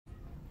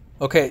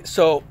Okay,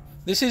 so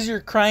this is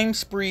your crime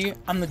spree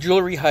on the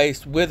jewelry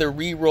heist with a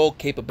reroll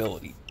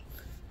capability.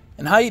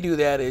 And how you do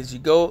that is you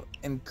go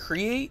and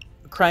create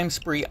a crime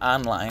spree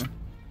online.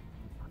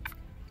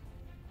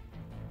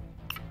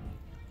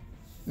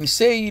 You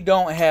say you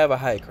don't have a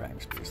high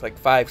crime spree. It's like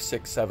 5,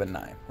 6, 7,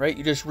 9, right?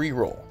 You just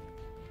reroll.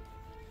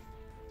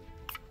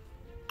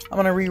 I'm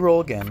going to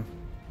reroll again.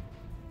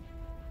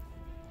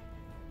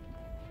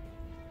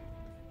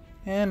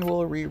 And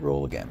we'll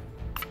reroll again.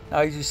 Now,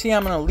 as you see,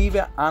 I'm going to leave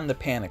it on the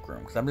panic room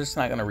because I'm just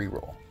not going to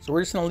reroll. So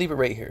we're just going to leave it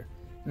right here.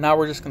 Now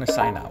we're just going to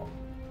sign out.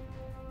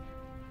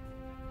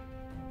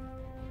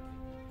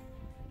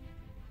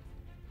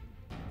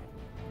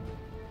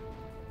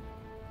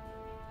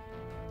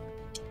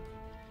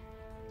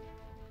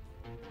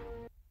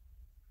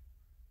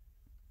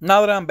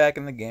 Now that I'm back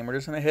in the game, we're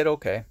just going to hit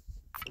OK.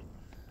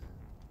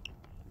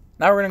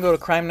 Now we're going to go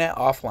to CrimeNet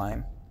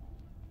offline.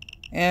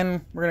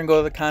 And we're going to go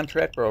to the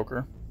contract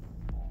broker.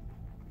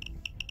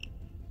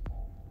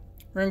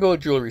 We're going to go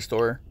to jewelry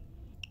store.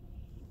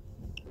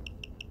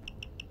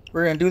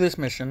 We're going to do this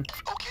mission.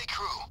 Okay,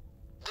 crew.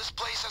 This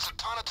place has a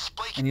ton of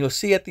display. And you'll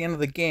see at the end of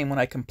the game, when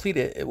I complete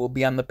it, it will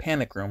be on the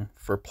panic room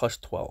for plus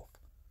 12.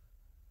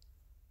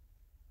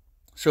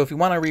 So if you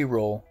want to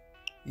re-roll,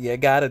 you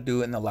got to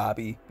do it in the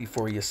lobby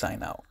before you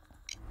sign out.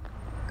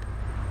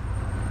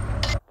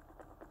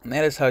 And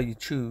that is how you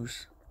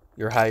choose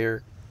your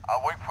higher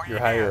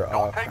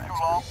Don't take too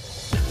long.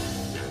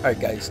 Alright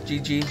guys,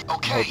 GG.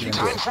 Okay,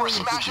 time for a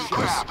smash and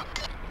grab.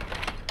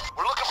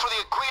 We're looking for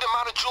the agreed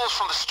amount of jewels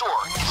from the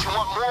store. If you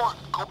want more,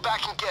 go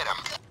back and get them.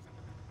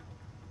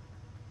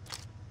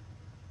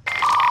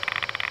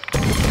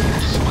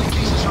 Display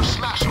cases are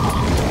smashable.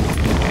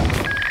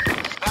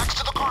 Backs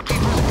to the car,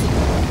 people.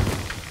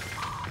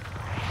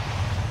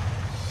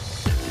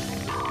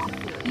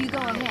 You go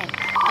ahead.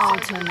 I'll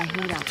turn the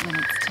heat up when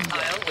it's time.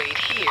 I'll wait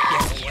here.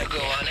 Yes, you go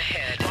on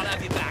ahead. I'll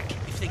have you back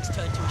if things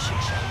turn to a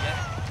shit show,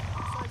 yeah?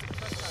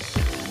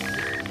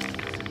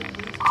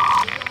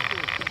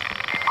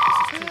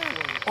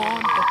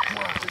 On the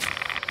ground.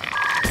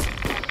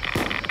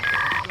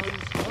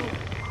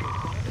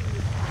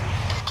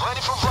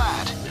 Plenty for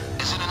Vlad.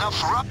 Is it enough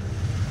for us?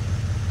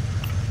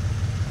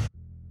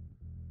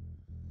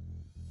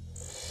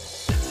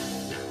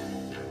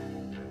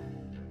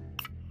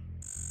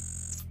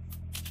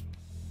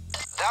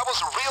 That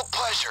was a real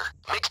pleasure.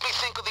 Makes me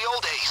think of the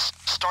old days,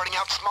 starting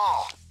out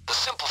small. The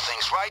simple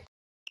things, right?